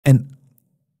And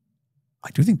I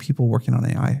do think people working on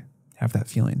AI have that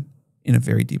feeling in a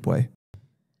very deep way.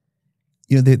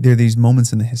 You know, there are these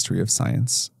moments in the history of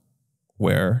science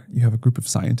where you have a group of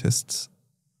scientists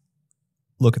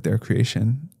look at their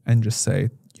creation and just say,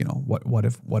 you know, what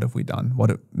have we done?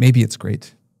 Maybe it's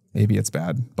great, maybe it's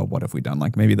bad, but what have we done?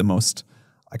 Like maybe the most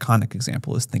iconic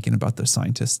example is thinking about the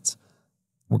scientists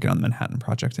working on the Manhattan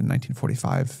Project in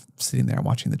 1945, sitting there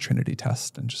watching the Trinity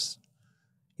test and just,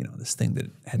 you know, this thing that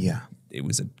had, it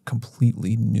was a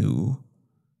completely new,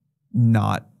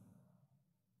 not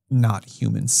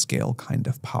human scale kind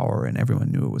of power, and everyone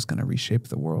knew it was going to reshape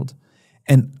the world.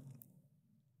 And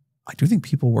I do think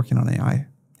people working on AI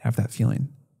have that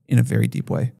feeling in a very deep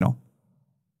way. No,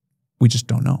 we just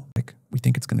don't know. Like, we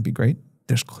think it's going to be great.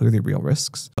 There's clearly real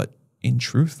risks, but in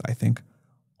truth, I think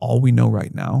all we know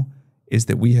right now is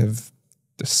that we have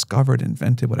discovered,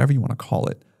 invented, whatever you want to call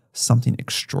it, something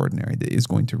extraordinary that is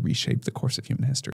going to reshape the course of human history.